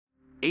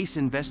Ace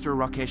investor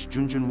Rakesh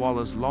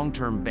Jhunjhunwala's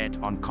long-term bet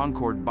on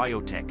Concord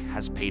Biotech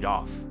has paid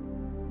off.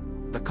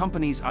 The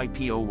company's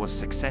IPO was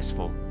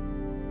successful.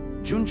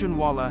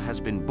 Jhunjhunwala has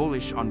been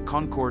bullish on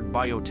Concord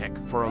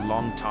Biotech for a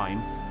long time,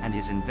 and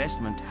his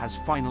investment has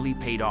finally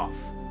paid off.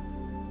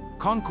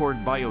 Concord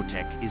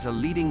Biotech is a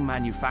leading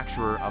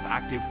manufacturer of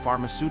active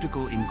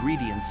pharmaceutical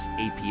ingredients,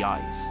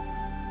 APIs.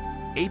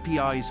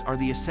 APIs are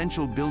the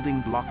essential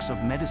building blocks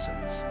of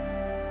medicines.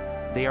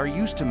 They are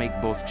used to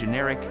make both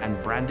generic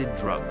and branded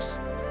drugs.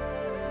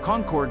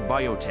 Concord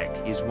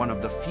Biotech is one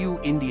of the few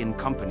Indian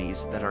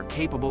companies that are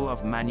capable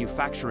of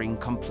manufacturing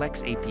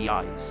complex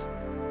APIs.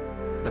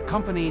 The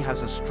company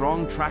has a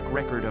strong track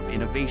record of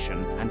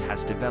innovation and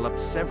has developed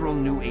several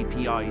new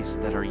APIs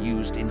that are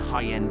used in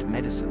high-end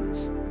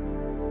medicines.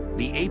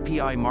 The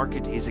API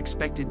market is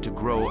expected to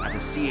grow at a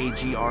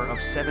CAGR of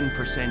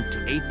 7% to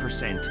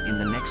 8% in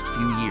the next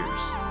few years.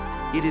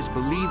 It is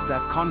believed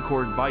that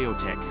Concord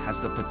Biotech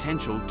has the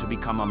potential to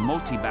become a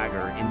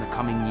multi-bagger in the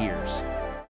coming years.